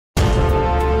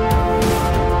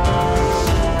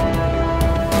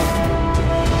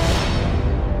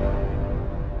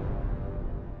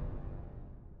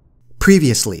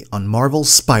Previously on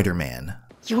Marvel's Spider-Man.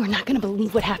 You are not gonna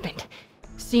believe what happened.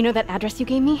 So you know that address you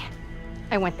gave me?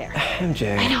 I went there.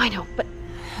 MJ. I know, but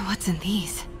what's in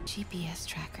these? GPS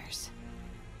trackers.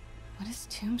 What is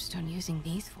Tombstone using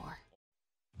these for?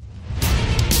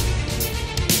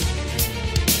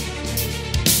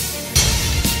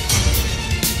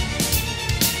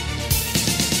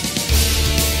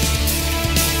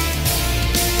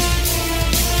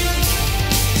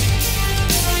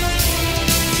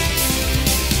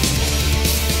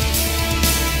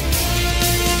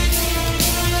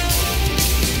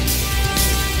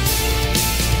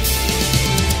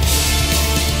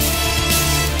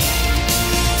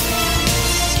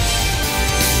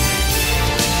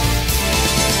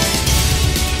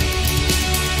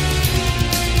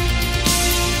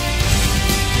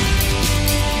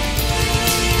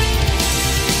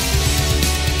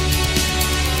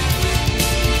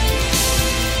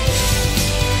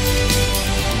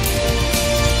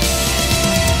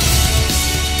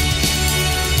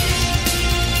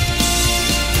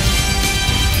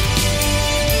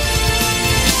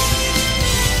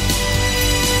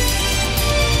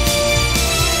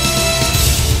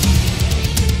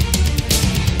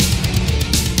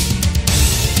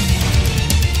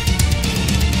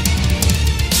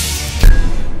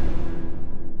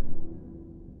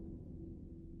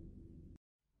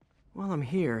 While I'm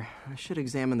here, I should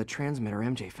examine the transmitter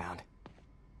MJ found.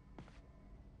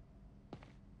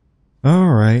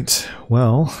 Alright,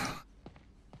 well,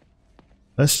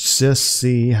 let's just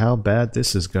see how bad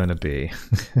this is going to be.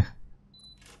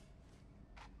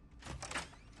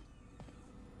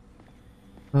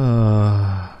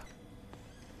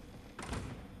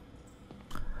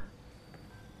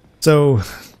 So,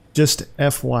 just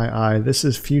FYI, this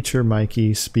is Future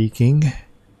Mikey speaking.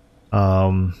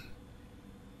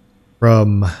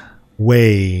 From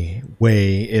way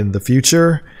in the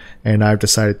future, and I've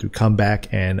decided to come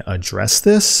back and address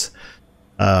this.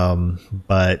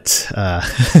 But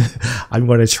I'm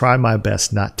going to try my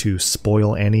best not to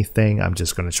spoil anything. I'm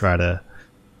just going to try to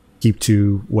keep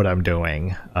to what I'm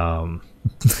doing.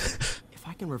 If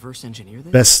I can reverse engineer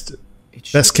this,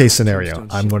 best case scenario,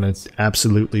 I'm going to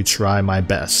absolutely try my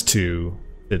best to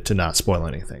not spoil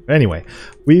anything. But anyway,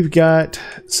 we've got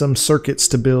some circuits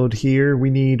to build here. We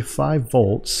need 5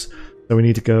 volts, so we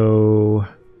need to go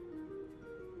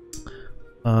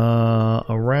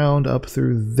around up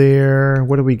through there.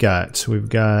 What do we got? So we've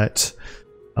got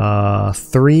 2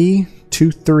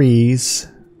 3s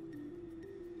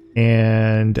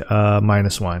and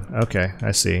 -1. Okay,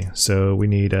 I see. So we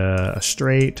need a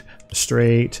straight,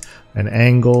 an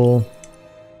angle,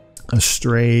 a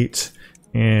straight,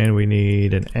 and we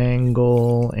need an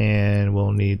angle, and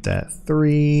we'll need that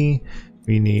 3.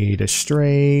 We need a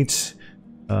straight.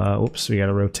 Oops, we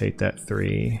gotta rotate that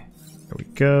 3. There we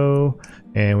go.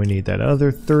 And we need that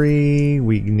other 3.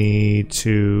 We need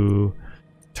to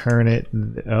turn it.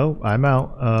 Oh, I'm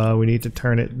out. We need to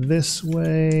turn it this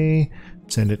way.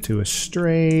 Send it to a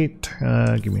straight.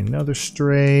 Give me another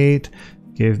straight.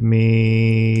 Give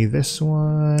me this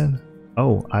one.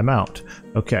 Oh, I'm out.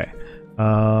 Okay.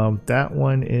 That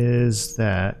one is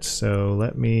that, so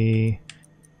let me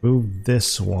move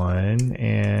this one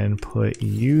and put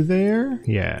you there.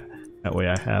 Yeah, that way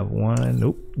I have one.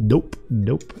 Nope.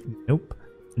 No.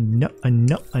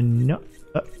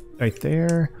 Right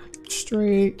there.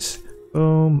 Straight.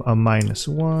 Boom. A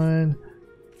 -1.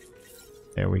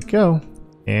 There we go.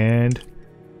 And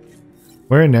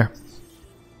we're in there.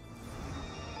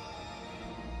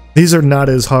 These are not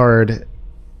as hard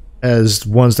as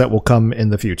ones that will come in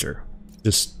the future.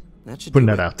 Just putting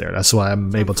that out there. That's why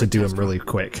I'm able to do them really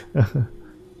quick.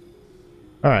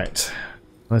 Alright,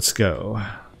 let's go.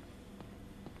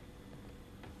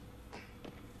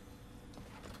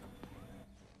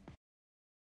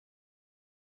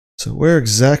 So where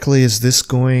exactly is this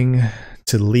going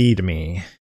to lead me? I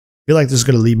feel like this is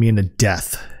going to lead me into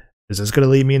death. Is this going to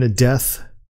lead me into death? I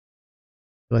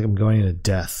feel like I'm going into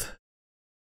death.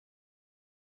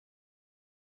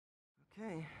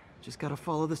 Okay, just gotta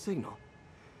follow the signal.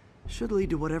 Should lead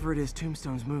to whatever it is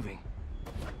Tombstone's moving.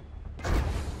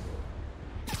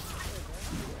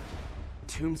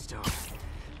 Tombstone.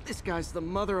 This guy's the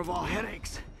mother of all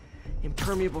headaches.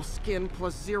 Impermeable skin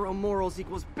plus 0 morals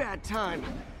equals bad time.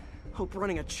 Hope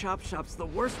running a chop shop's the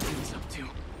worst thing he's up to.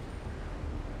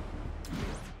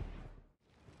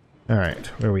 Alright,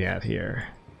 where are we at here?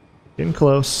 Getting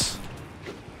close.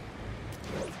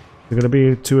 Is it gonna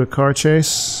be to a car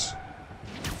chase?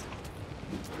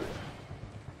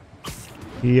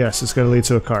 Yes, it's gonna lead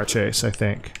to a car chase, I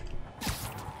think.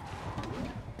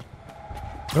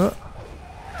 There,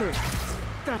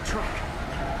 that truck.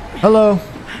 Hello.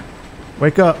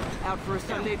 Wake up. Out for a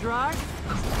Sunday drive?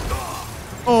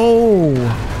 Oh.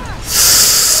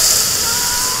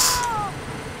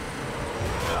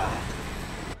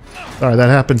 Sorry, that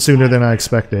happened sooner than I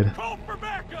expected. Call for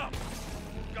backup.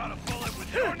 Got a bullet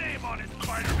with your name on it,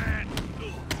 Spider-Man.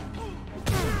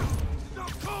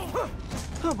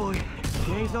 Oh boy,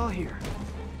 gang's all here.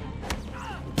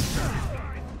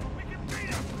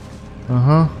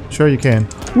 Uh-huh. Sure you can.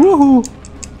 Woohoo!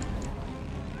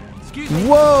 Excuse me.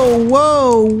 Whoa,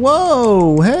 whoa,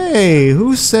 whoa! Hey,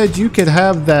 who said you could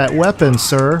have that weapon,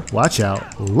 sir? Watch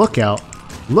out. Look out.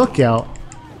 Look out.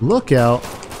 Look out.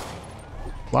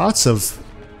 Lots of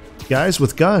guys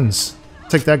with guns.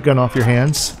 Take that gun off your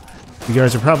hands. You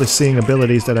guys are probably seeing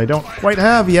abilities that I don't quite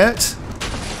have yet.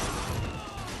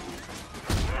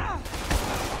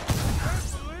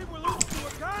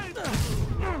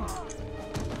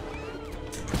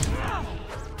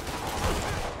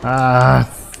 Ah,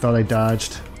 thought I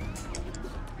dodged.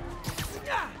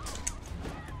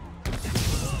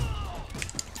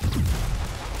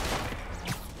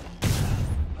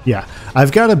 Yeah,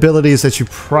 I've got abilities that you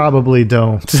probably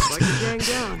don't.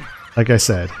 Like I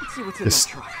said,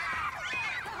 just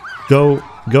go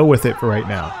with it for right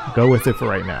now. Go with it for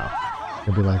right now.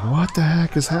 You'll be like, what the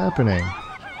heck is happening?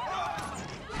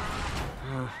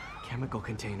 Chemical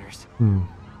containers. Hmm.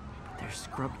 They're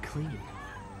scrubbed clean.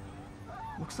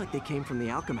 Looks like they came from the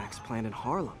Alchemax plant in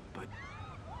Harlem, but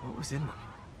what was in them?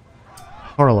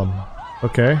 Harlem.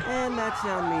 Okay. And that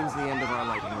sound means the end of our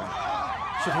lightning round.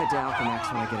 Should head to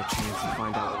Alchemax when I get a chance and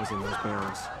find out what was in those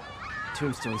barrels.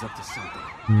 Tombstone's up to something.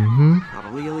 Mm-hmm.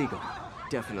 Probably illegal.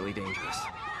 Definitely dangerous.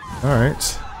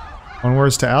 Alright.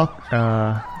 Onwards to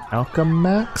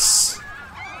Alchemax?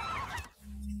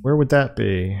 Where would that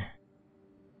be?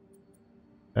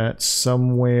 That's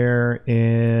somewhere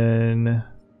in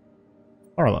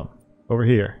Harlem. Over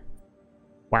here.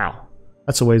 Wow.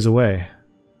 That's a ways away.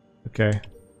 Okay.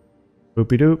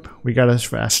 Boopy doop. We got us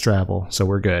fast travel, so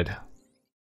we're good.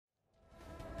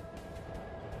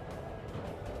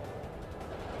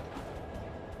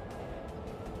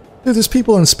 Dude, there's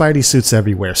people in Spidey suits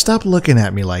everywhere. Stop looking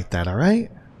at me like that,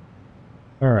 alright?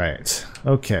 Alright.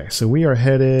 Okay, so we are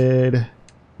headed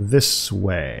this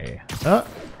way.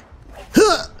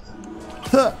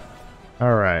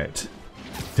 Alright.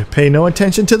 Pay no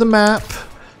attention to the map.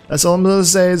 That's all I'm going to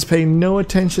say is pay no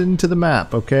attention to the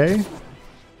map, okay?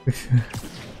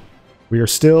 We are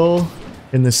still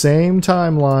in the same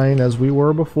timeline as we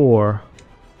were before.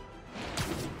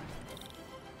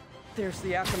 There's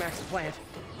the Alchemax plant.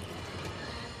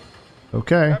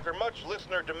 Okay. After much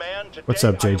listener demand today, What's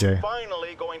up, JJ? I am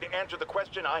finally going to answer the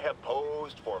question I have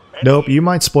posed for many Nope, you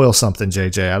might spoil something,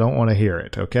 JJ. I don't want to hear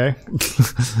it, okay?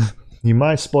 You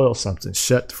might spoil something.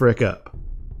 Shut the frick up.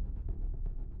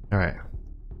 Alright.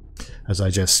 As I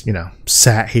just, you know,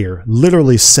 sat here.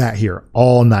 Literally sat here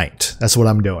all night. That's what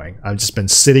I'm doing. I've just been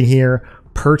sitting here,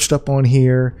 perched up on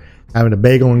here, having a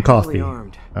bagel and coffee. Ah,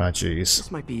 jeez.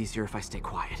 This might be easier if I stay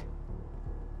quiet.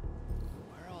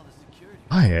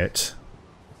 Quiet?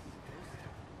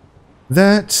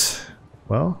 That,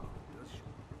 well,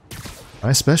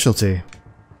 my specialty.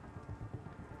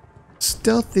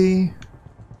 Stealthy.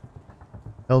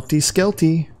 Stealthy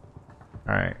skelty.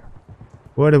 Alright.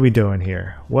 What are we doing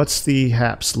here? What's the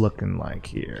haps looking like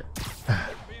here?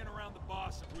 being around the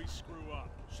boss if we screw up.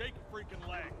 Shake a freaking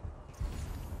leg.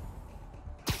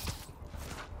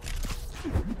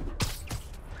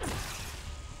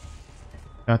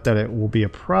 Not that it will be a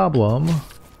problem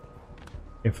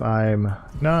if I'm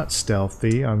not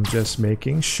stealthy. I'm just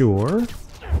making sure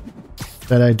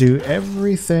that I do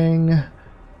everything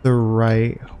the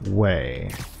right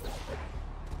way.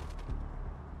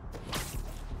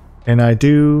 And I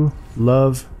do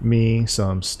love me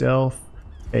some stealth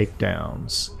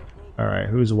takedowns. Alright,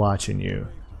 who's watching you?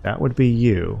 That would be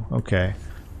you. Okay.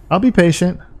 I'll be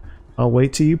patient. I'll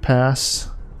wait till you pass.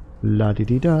 La di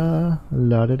di da,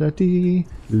 la da da dee,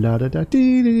 la da da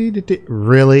dee dee dee dee.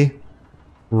 Really?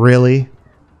 Really?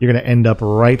 You're gonna end up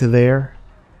right there?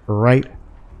 Right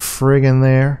friggin'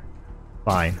 there?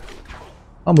 Fine.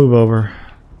 I'll move over.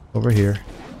 Over here.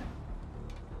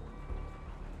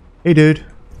 Hey dude.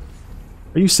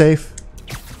 Are you safe?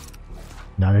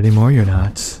 Not anymore, you're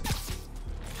not.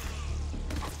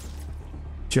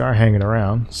 But you are hanging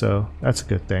around, so that's a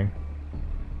good thing.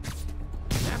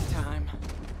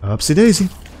 Upsy daisy.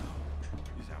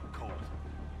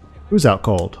 Who's out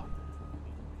cold?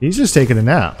 He's just taking a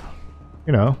nap.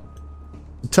 You know,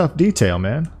 a tough detail,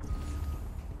 man.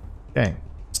 Dang,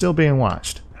 still being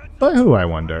watched. By who, I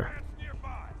wonder?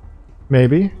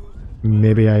 Maybe.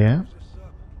 Maybe I am.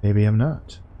 Maybe I'm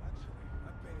not.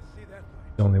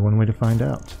 There's only one way to find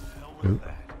out. Oop.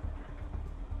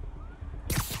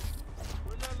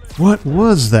 What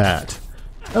was that?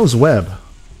 That was web.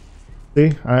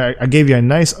 See? I gave you a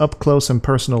nice up close and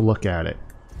personal look at it.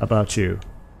 How about you?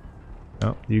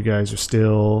 Oh, you guys are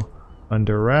still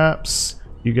under wraps.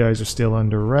 You guys are still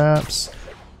under wraps.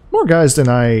 More guys than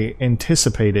I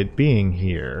anticipated being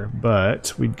here,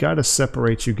 but we've got to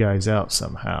separate you guys out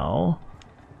somehow.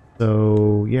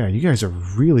 So, yeah, you guys are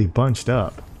really bunched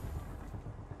up.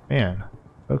 Man,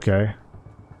 okay.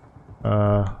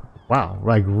 Wow,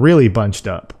 like really bunched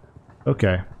up.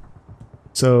 Okay.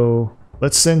 So,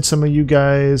 let's send some of you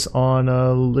guys on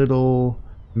a little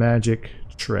magic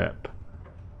trip.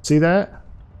 See that?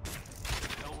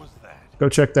 Go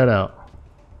check that out.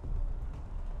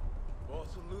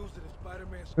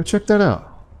 Go check that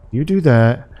out. You do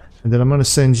that, and then I'm gonna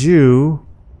send you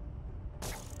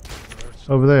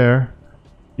over there.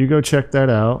 You go check that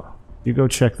out. You go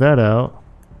check that out.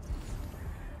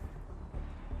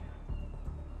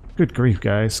 Good grief,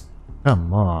 guys.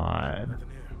 Come on.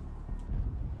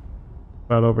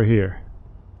 About over here.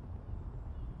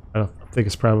 I don't think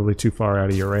it's probably too far out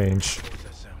of your range.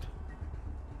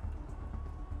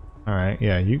 Alright,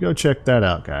 yeah, you go check that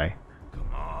out, guy.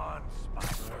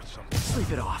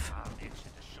 Sleep it off.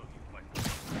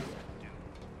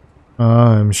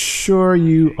 I'm sure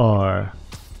you are.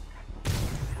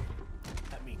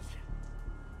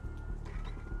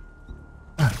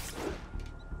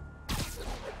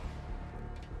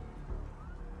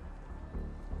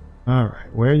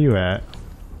 Alright, where are you at?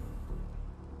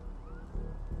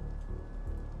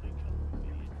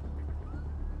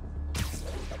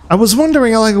 I was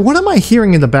wondering, like, what am I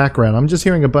hearing in the background? I'm just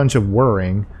hearing a bunch of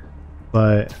whirring,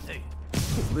 but...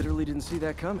 He literally didn't see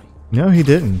that coming. No, he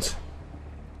didn't.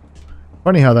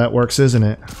 Funny how that works, isn't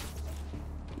it?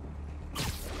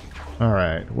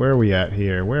 Alright, where are we at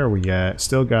here? Where are we at?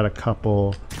 Still got a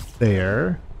couple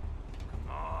there.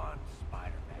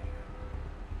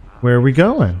 Where are we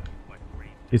going?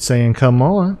 It's saying, come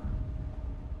on.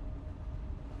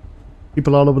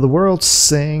 People all over the world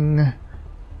sing.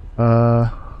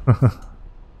 I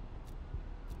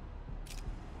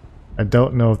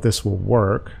don't know if this will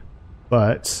work,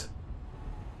 but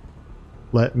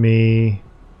let me...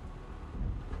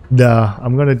 Duh,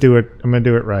 I'm gonna do it. I'm gonna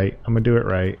do it right. I'm gonna do it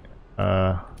right.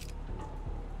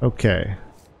 Okay.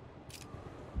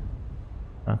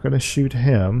 Not gonna shoot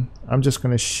him. I'm just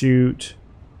gonna shoot...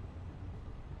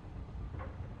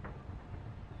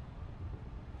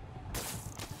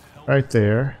 right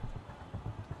there.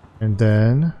 And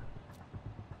then...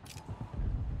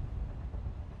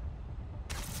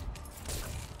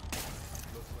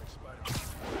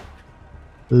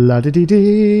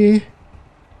 la-da-dee-dee.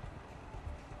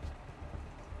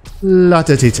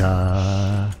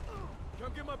 La-da-dee-da.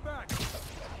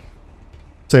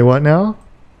 Say what now?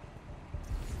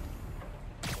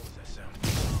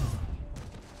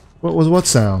 What was what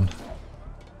sound?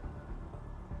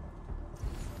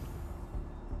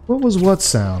 What was what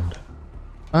sound?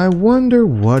 I wonder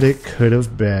what it could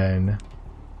have been.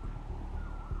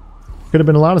 Could have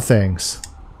been a lot of things.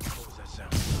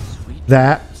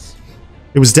 That.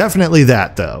 It was definitely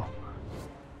that, though.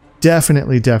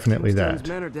 Definitely that.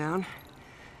 Men are down.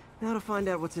 Now to find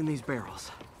out what's in these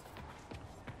barrels.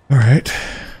 All right.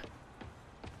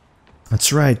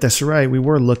 That's right. We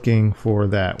were looking for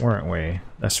that, weren't we?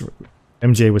 That's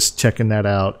MJ was checking that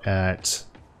out at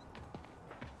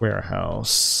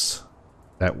warehouse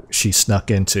that she snuck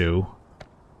into.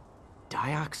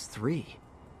 Diox 3.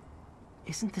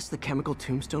 Isn't this the chemical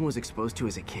Tombstone was exposed to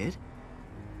as a kid?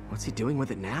 What's he doing with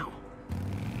it now?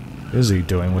 What is he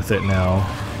doing with it now?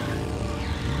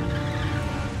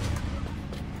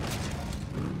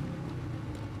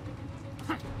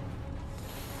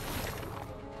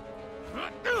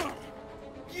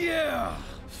 Yeah!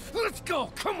 Let's go!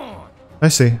 Come on! I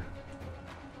see.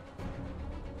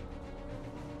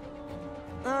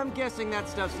 I'm guessing that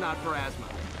stuff's not for asthma.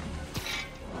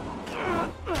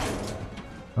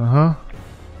 Uh-huh.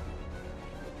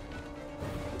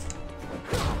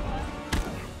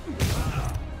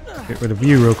 Get rid of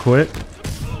you real quick.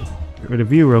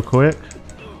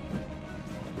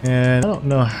 And I don't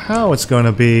know how it's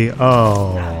gonna be.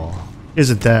 Oh,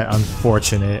 isn't that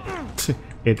unfortunate?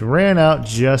 It ran out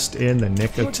just in the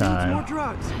nick of time. More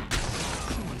drugs.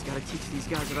 Someone's got to teach these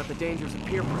guys about the dangers of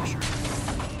peer pressure.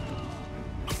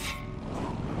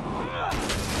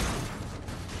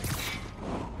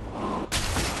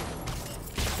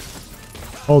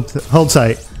 Hold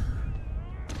tight.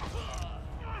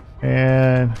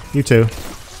 And you too.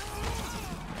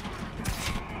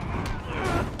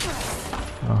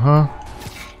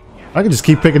 I can just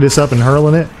keep picking this up and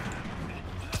hurling it.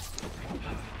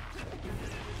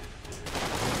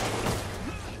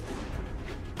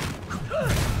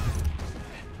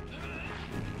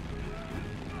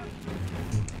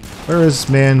 Where is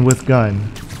man with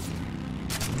gun?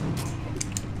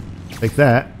 Take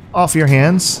that off your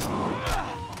hands.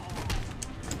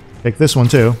 Take this one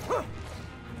too.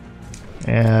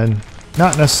 And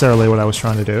not necessarily what I was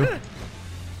trying to do.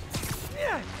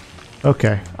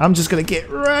 Okay, I'm just gonna get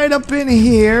right up in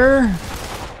here.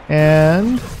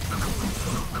 And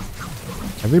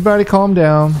everybody calm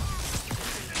down.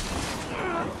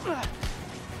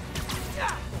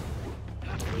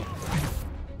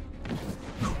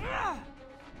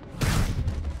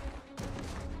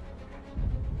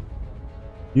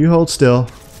 You hold still.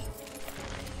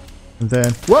 And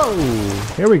then, whoa!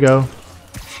 Here we go.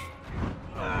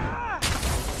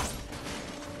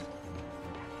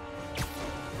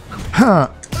 Huh.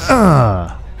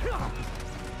 Got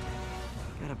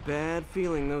a bad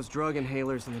feeling those drug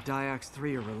inhalers and the Diox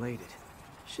 3 are related.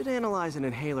 Should analyze an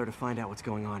inhaler to find out what's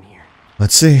going on here.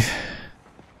 Let's see.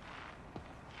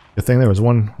 Good thing there was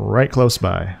one right close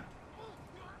by.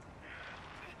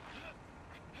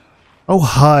 Oh,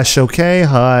 hush, okay?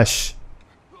 Hush.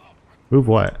 Move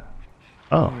what?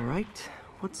 Oh. Alright,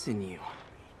 what's in you?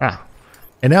 Ah.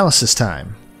 Analysis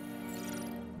time.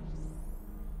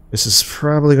 This is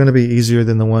probably going to be easier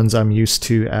than the ones I'm used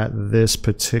to at this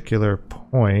particular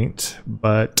point,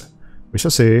 but we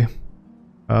shall see.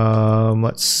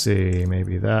 Let's see.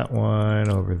 Maybe that one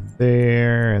over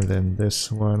there, and then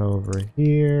this one over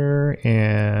here,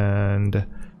 and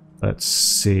let's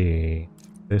see.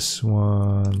 This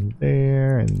one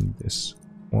there, and this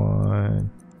one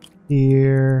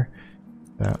here.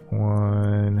 That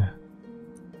one.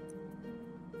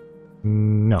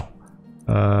 No.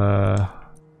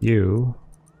 You.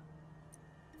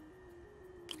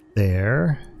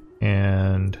 There.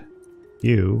 And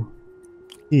you.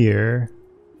 Here.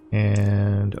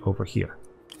 And over here.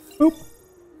 Boop.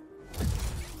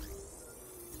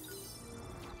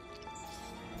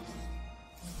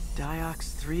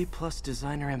 Diox 3 plus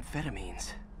designer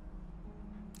amphetamines.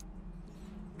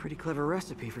 Pretty clever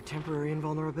recipe for temporary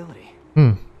invulnerability.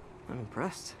 I'm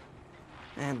impressed.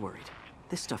 And worried.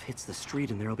 This stuff hits the street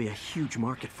and there'll be a huge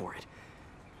market for it.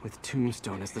 With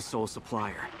Tombstone as the sole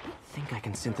supplier. Think I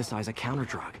can synthesize a counter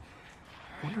drug.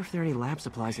 Wonder if there are any lab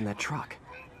supplies in that truck.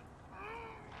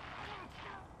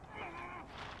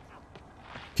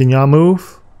 Can y'all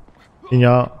move?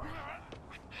 Y'all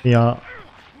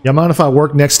mind if I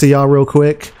work next to y'all real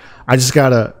quick? I just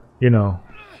gotta, you know.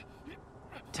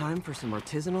 Time for some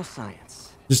artisanal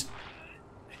science. Just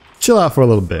chill out for a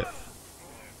little bit.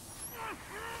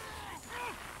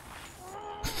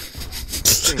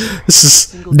 This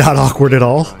is not awkward at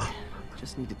all.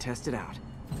 Just need to test it out.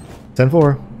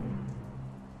 10-4.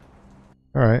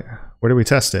 Alright, where do we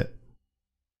test it?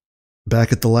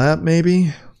 Back at the lab,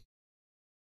 maybe?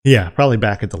 Yeah, probably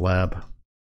back at the lab.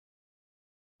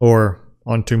 Or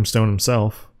on Tombstone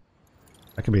himself.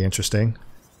 That could be interesting.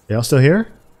 Y'all still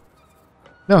here?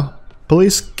 No.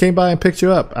 Police came by and picked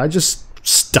you up. I just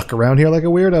stuck around here like a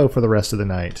weirdo for the rest of the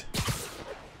night.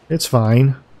 It's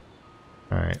fine.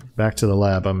 Alright, back to the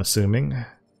lab, I'm assuming.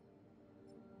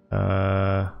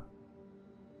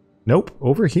 Nope,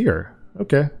 over here.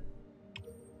 Okay.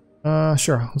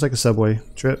 Sure, I'll take a subway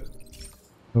trip.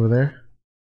 Over there.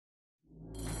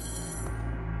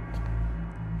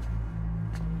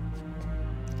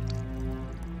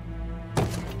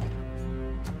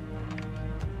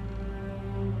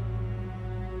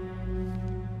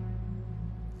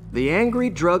 The angry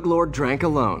drug lord drank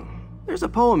alone. There's a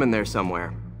poem in there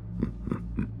somewhere.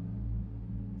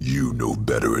 You know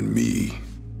better than me.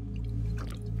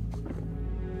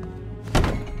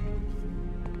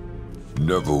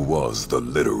 Never was the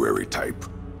literary type.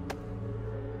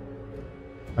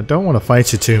 I don't want to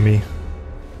fight you, Toomey.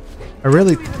 I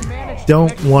really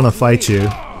don't want to fight you.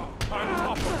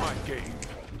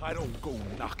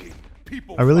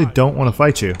 I really don't want to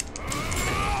fight you.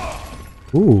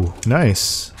 Ooh,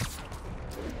 nice.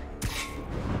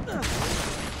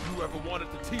 You ever wanted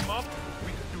to team up?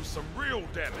 We could do some real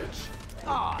damage.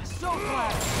 Ah, so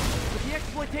glad. But the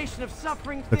exploitation of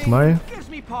suffering That's thing my... gives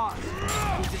me pause.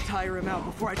 Need to tire him out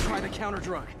before I try the counter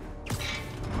drug.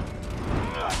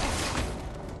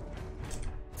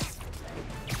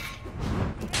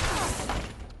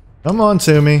 Come on,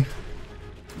 Toomey.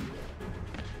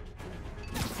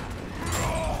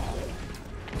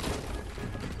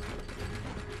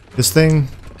 This thing...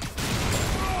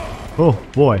 Oh,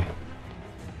 boy.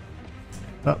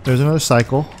 Oh, there's another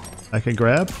cycle I can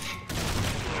grab.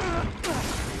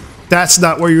 That's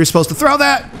not where you were supposed to throw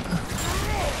that!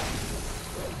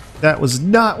 That was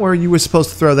not where you were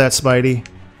supposed to throw that, Spidey.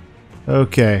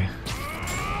 Okay.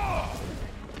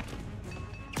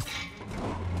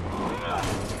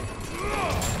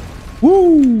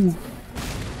 Woo!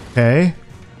 Okay.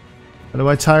 How do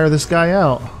I tire this guy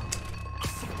out?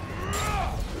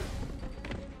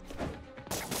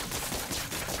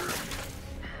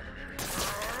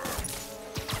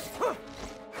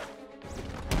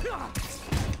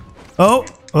 Oh!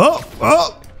 Oh!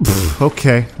 Oh! Pfft,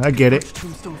 okay, I get it.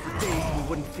 Tombstone for days and we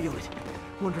wouldn't feel it.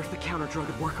 Wonder if the counter drug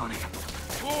would work on it.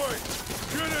 Boy,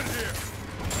 get in here!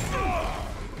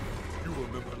 You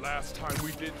remember last time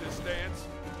we did this dance?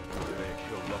 They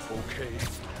killed us okay.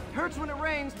 Hurts when it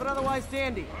rains, but otherwise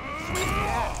dandy.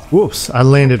 Whoops, I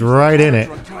landed right in it.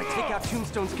 Until I take out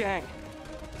Tombstone's gang.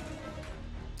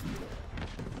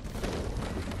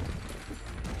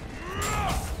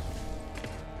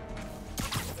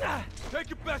 Take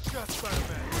your best shot,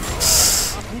 Spider-Man.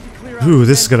 Ooh,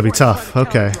 this is gonna be tough.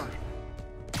 Okay. Get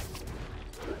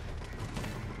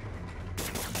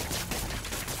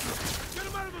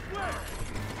him out of his way!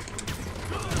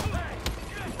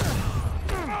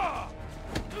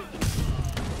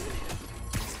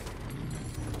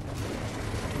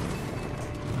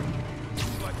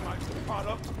 Like my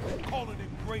product, call it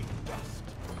ingrained dust.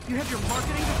 You have your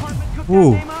marketing department cook that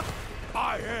Ooh. name up?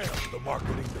 I am the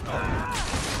marketing department.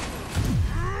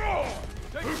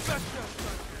 Take your best shot,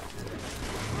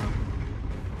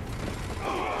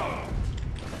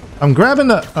 I'm grabbing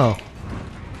the... Oh.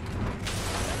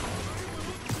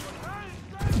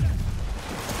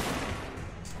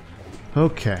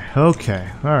 Okay, okay.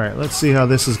 Alright, let's see how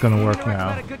this is gonna work now.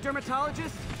 Met a good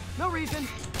dermatologist? No reason.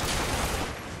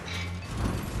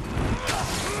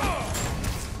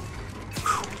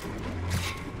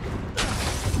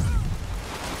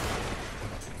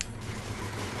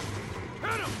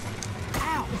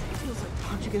 Ow! It feels like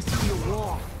punching against a steel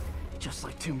wall. Just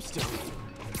like Tombstone.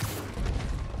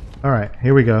 Alright,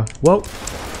 here we go. Whoa!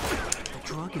 The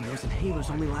drug in those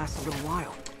inhalers only lasts a little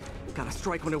while. Gotta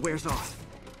strike when it wears off.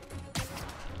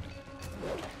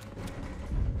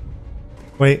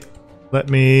 Wait, let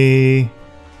me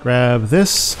grab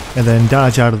this and then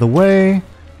dodge out of the way.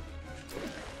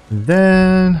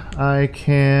 Then I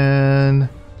can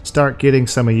start getting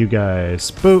some of you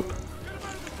guys. Boop.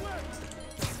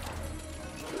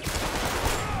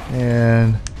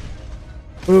 And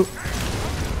boop.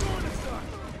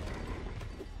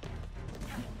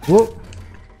 Whoop.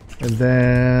 And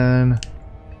then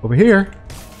over here.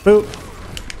 Boop.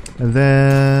 And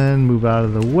then move out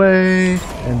of the way.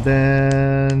 And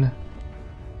then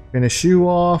finish you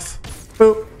off.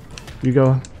 Boop. You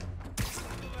go.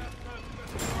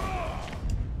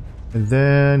 And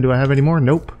then, do I have any more?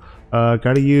 Nope.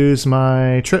 Gotta use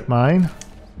my trip mine.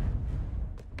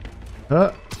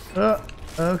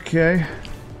 Okay.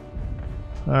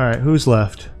 Alright, who's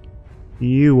left?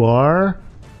 You are.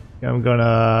 I'm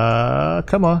gonna...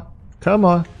 Come on. Come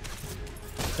on.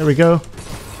 There we go.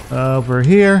 Over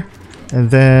here. And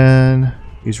then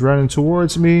he's running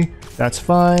towards me. That's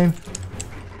fine.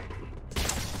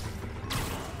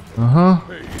 Uh-huh.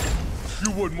 Hey,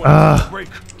 you wouldn't want to break.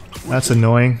 That's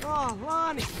annoying. Oh,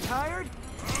 Lonnie, tired?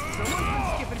 Someone's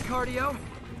been skipping cardio.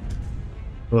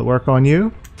 Will it work on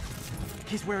you?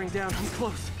 He's wearing down. I'm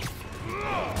close.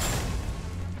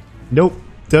 Nope.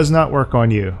 Does not work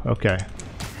on you. Okay.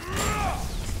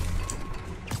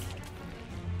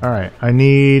 Alright, I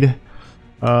need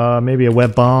maybe a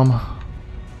web bomb.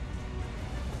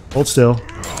 Hold still.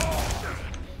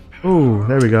 Ooh,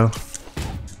 there we go.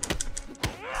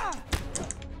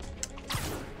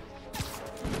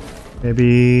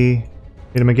 Maybe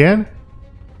hit him again?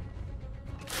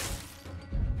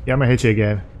 Yeah, I'm gonna hit you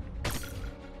again.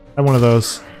 Have one of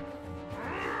those.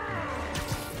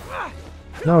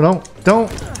 No,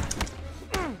 don't.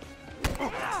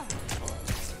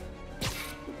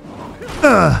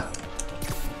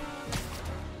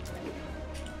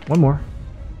 One more.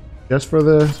 Just for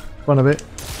the fun of it.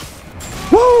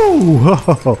 Woo!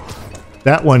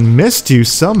 That one missed you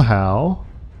somehow.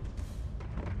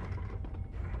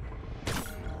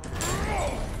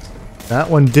 That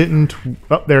one didn't.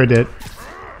 Oh, there it did.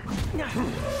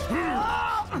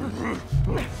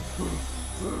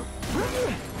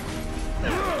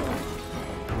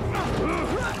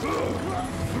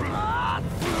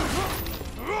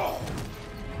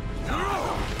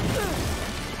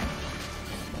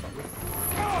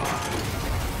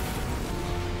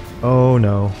 Oh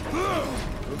no.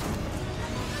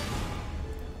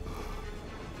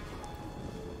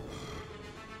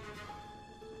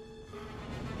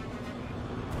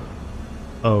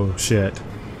 Oh shit.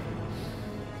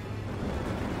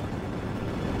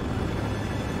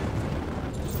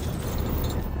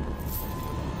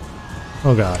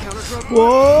 Oh god.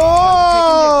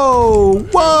 Whoa!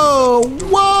 Whoa!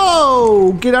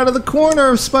 Whoa! Get out of the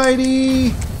corner,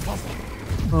 Spidey!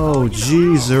 Oh,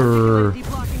 jeezer.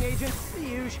 Deblocking agent, the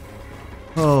huge.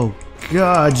 Oh,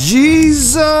 God.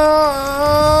 Jesus!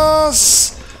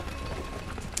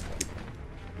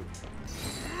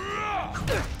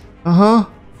 Uh-huh.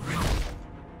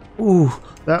 Ooh,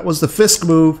 that was the Fisk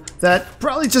move. That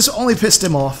probably just only pissed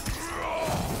him off.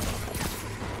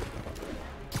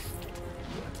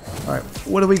 Alright,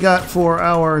 what do we got for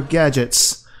our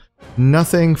gadgets?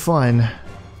 Nothing fun.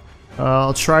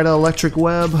 I'll try the electric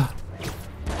web.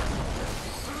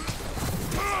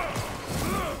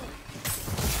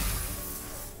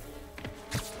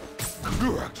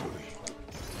 You actually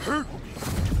hurt me.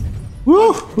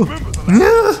 Woo!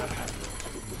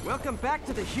 Welcome back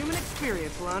to the human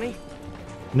experience, Lonnie.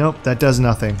 Nope, that does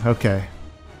nothing. Okay.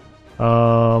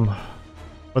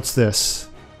 What's this?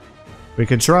 We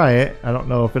can try it. I don't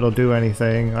know if it'll do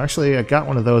anything. Actually, I got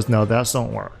one of those. No, those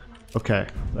don't work. Okay,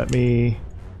 let me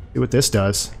see what this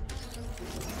does.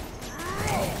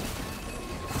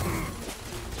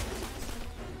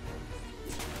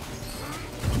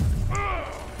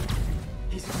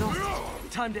 He's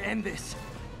exhausted. Time to end this.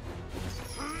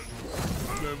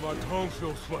 Man, my tongue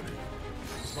feels funny.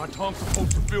 Is my tongue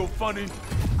supposed to feel funny?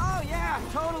 Oh yeah,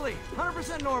 totally.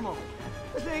 100% normal.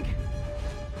 I think.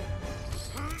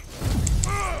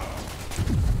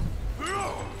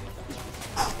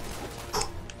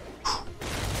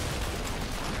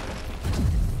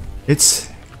 It's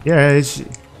okay,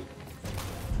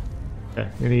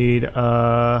 we need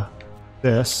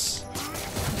this.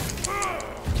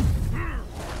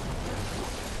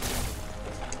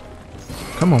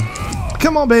 Come on.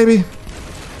 Come on, baby.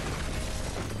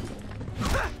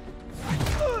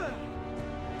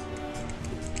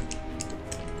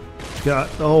 God,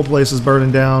 the whole place is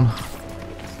burning down.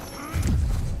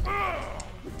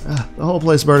 The whole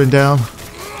place burning down.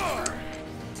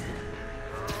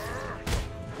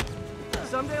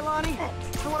 Someday, Lonnie,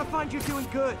 I want to find you doing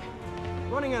good.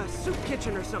 Running a soup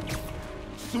kitchen or something.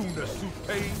 Soon as soup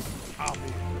pays, I'll be.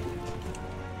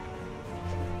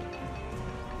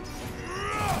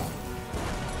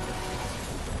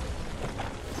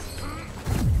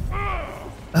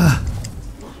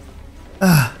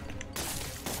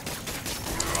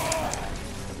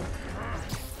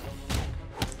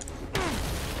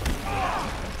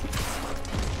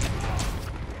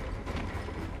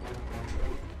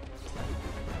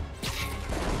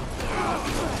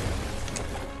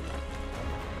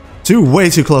 Way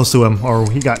too close to him, or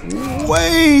he got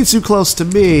way too close to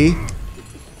me.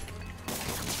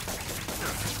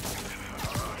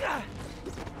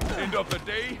 End of the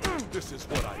day, this is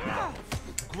what I know.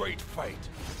 Great fight,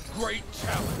 great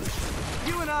challenge.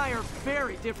 You and I are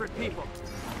very different people.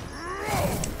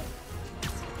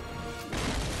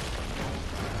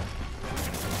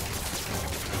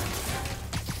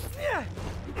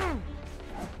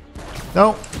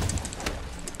 No.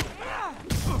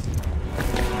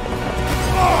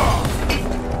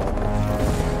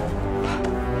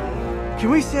 Can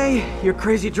we say your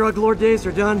crazy drug lord days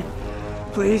are done?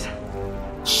 Please?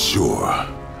 Sure.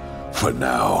 For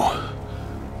now.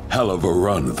 Hell of a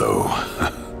run, though.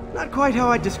 Not quite how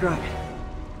I'd describe it.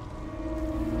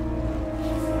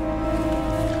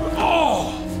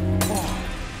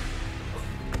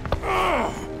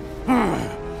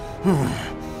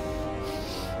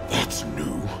 That's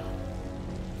new.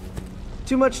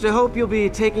 Too much to hope you'll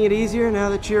be taking it easier now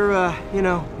that you're, you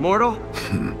know, mortal?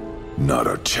 Not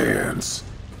a chance.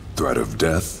 Threat of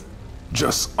death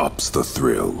just ups the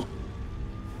thrill.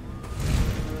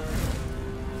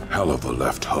 Hell of a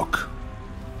left hook.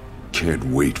 Can't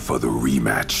wait for the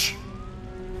rematch.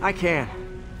 I can.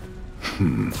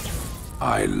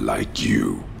 I like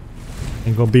you.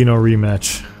 Ain't gonna be no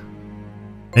rematch.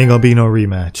 Ain't gonna be no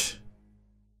rematch.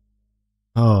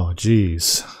 Oh,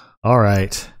 jeez.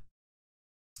 Alright.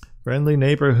 Friendly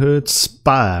neighborhood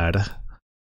spied.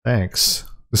 Thanks.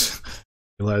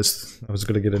 Realized I was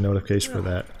gonna get a notification for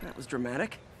that. That was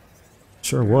dramatic.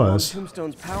 Sure was.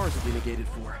 Tombstone's powers will be negated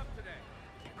for.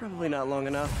 Probably not long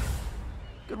enough.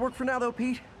 Good work for now, though,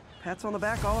 Pete. Pats on the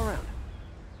back all around.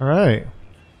 Alright.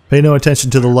 Pay no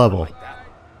attention to the level.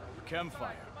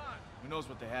 Campfire. Who knows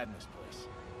what they had in this place?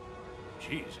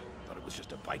 Jeez, thought it was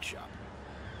just a bike shop.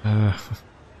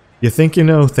 You think you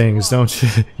know things, don't you?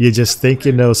 You just think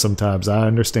you know sometimes. I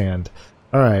understand.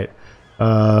 Alright.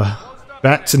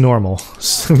 Back to normal.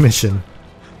 Mission.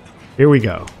 Here we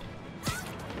go.